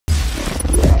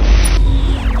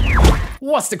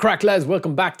What's the crack, lads?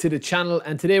 Welcome back to the channel,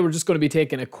 and today we're just going to be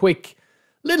taking a quick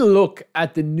little look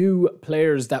at the new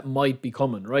players that might be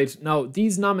coming. Right now,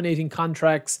 these nominating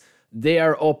contracts, they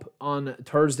are up on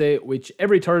Thursday, which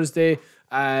every Thursday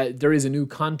there is a new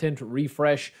content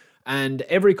refresh, and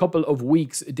every couple of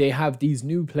weeks they have these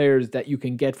new players that you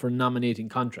can get for nominating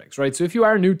contracts. Right, so if you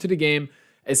are new to the game,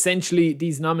 essentially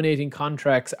these nominating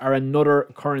contracts are another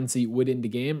currency within the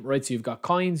game. Right, so you've got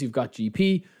coins, you've got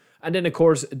GP. And then, of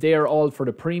course, they are all for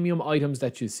the premium items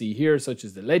that you see here, such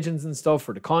as the legends and stuff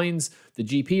for the coins. The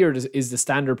GP is the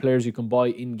standard players you can buy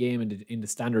in-game in the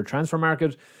standard transfer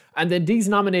market. And then these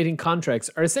nominating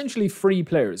contracts are essentially free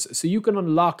players. So you can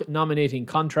unlock nominating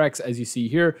contracts, as you see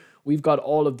here. We've got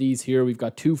all of these here. We've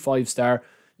got 2 5-star.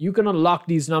 You can unlock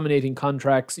these nominating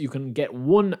contracts. You can get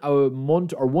one a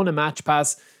month or one a match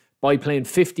pass by playing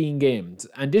 15 games.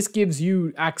 And this gives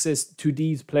you access to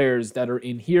these players that are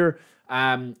in here.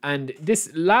 And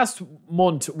this last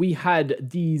month, we had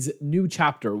these new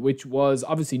chapter, which was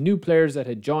obviously new players that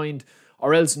had joined,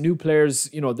 or else new players,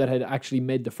 you know, that had actually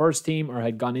made the first team or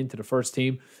had gone into the first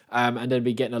team, and then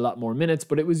be getting a lot more minutes.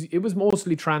 But it was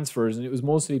mostly transfers, and it was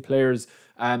mostly players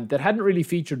that hadn't really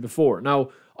featured before.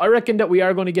 Now, I reckon that we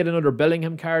are going to get another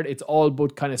Bellingham card. It's all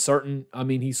but kind of certain. I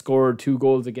mean, he scored 2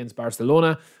 goals against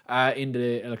Barcelona in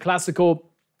the El Clasico.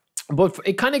 But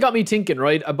it kind of got me thinking,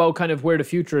 right, about kind of where the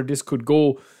future of this could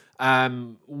go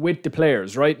with the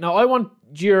players, right? Now, I want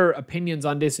your opinions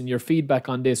on this and your feedback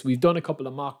on this. We've done a couple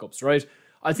of mock-ups, right?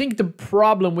 I think the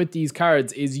problem with these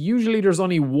cards is usually there's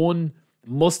only one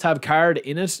must-have card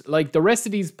in it. Like the rest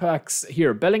of these packs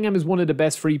here, Bellingham is one of the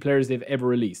best free players they've ever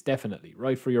released, definitely,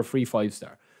 right, for your free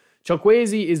 5-star.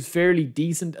 Chukwueze is fairly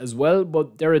decent as well,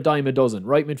 but they're a dime a dozen.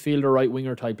 Right midfielder, right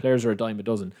winger type players are a dime a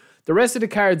dozen. The rest of the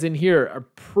cards in here are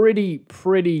pretty,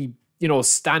 you know,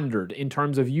 standard in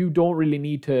terms of you don't really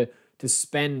need to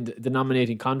spend the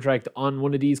nominating contract on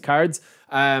one of these cards.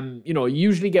 You know, you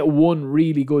usually get one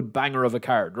really good banger of a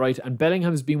card, right? And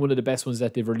Bellingham's been one of the best ones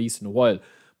that they've released in a while.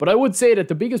 But I would say that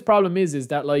the biggest problem is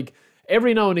that, like,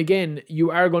 every now and again,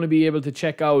 you are going to be able to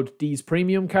check out these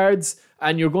premium cards,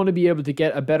 and you're going to be able to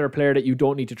get a better player that you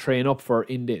don't need to train up for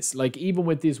in this. Like, even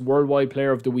with this Worldwide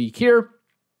Player of the Week here,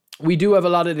 we do have a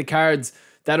lot of the cards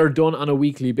that are done on a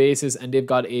weekly basis, and they've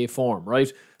got a form,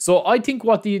 right? So I think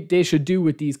what they should do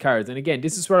with these cards, and again,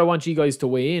 this is where I want you guys to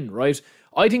weigh in, right?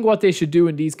 I think what they should do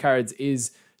in these cards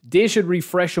is they should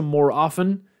refresh them more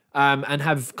often and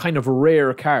have kind of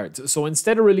rare cards. So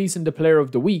instead of releasing the Player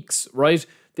of the Weeks, right,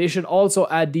 they should also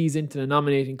add these into the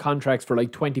nominating contracts for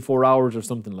like 24 hours or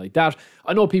something like that.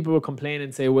 I know people will complain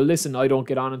and say, well, listen, I don't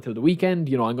get on until the weekend.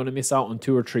 You know, I'm going to miss out on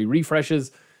 2 or 3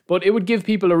 refreshes. But it would give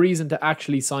people a reason to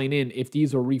actually sign in if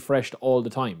these were refreshed all the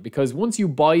time. Because once you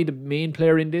buy the main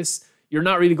player in this, you're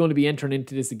not really going to be entering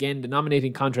into this again. The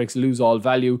nominating contracts lose all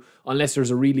value unless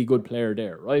there's a really good player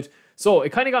there, right? So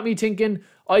it kind of got me thinking,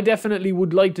 I definitely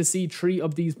would like to see 3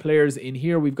 of these players in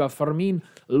here. We've got Fermin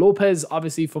Lopez,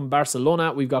 obviously from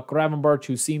Barcelona. We've got Gravenberch,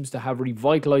 who seems to have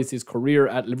revitalized his career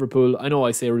at Liverpool. I know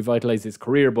I say revitalized his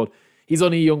career, but he's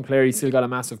only a young player. He's still got a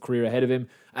massive career ahead of him.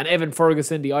 And Evan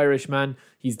Ferguson, the Irishman,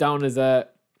 he's down as a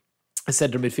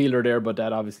centre midfielder there, but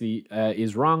that obviously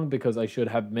is wrong because I should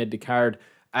have made the card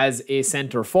as a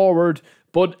centre forward.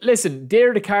 But listen,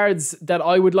 they're the cards that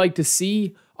I would like to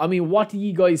see. I mean, what do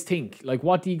you guys think? Like,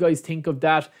 what do you guys think of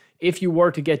that? If you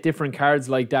were to get different cards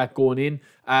like that going in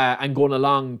and going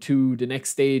along to the next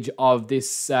stage of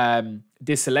this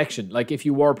this selection, like if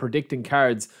you were predicting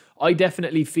cards, I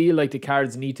definitely feel like the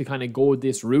cards need to kind of go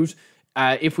this route.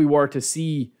 If we were to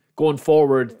see going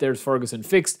forward, there's Ferguson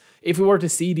fixed. If we were to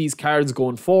see these cards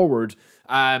going forward,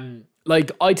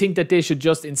 like I think that they should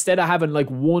just, instead of having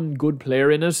like one good player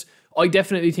in it, I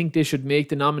definitely think they should make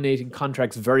the nominating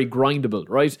contracts very grindable,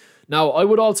 right? Now, I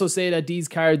would also say that these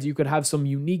cards, you could have some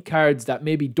unique cards that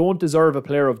maybe don't deserve a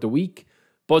Player of the Week,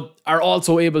 but are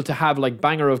also able to have like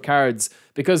banger of cards.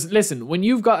 Because listen, when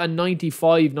you've got a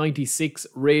 95, 96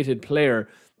 rated player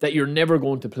that you're never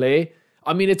going to play,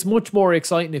 I mean, it's much more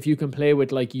exciting if you can play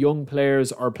with like young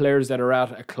players or players that are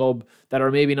at a club that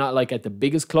are maybe not like at the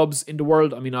biggest clubs in the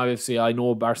world. I mean, obviously I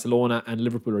know Barcelona and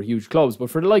Liverpool are huge clubs, but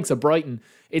for the likes of Brighton,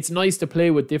 it's nice to play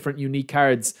with different unique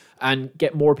cards and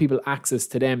get more people access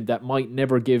to them that might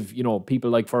never give, you know,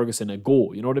 people like Ferguson a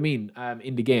go, you know what I mean,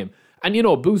 in the game. And, you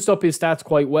know, boost up his stats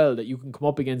quite well, that you can come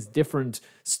up against different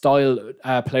style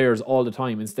players all the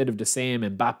time instead of the same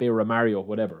Mbappe or Mario,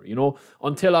 whatever, you know,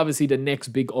 until obviously the next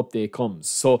big update comes.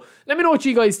 So let me know what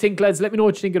you guys think, lads. Let me know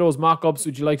what you think of those mock-ups.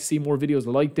 Would you like to see more videos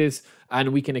like this?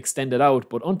 And we can extend it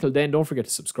out. But until then, don't forget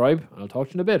to subscribe. I'll talk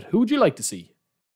to you in a bit. Who would you like to see?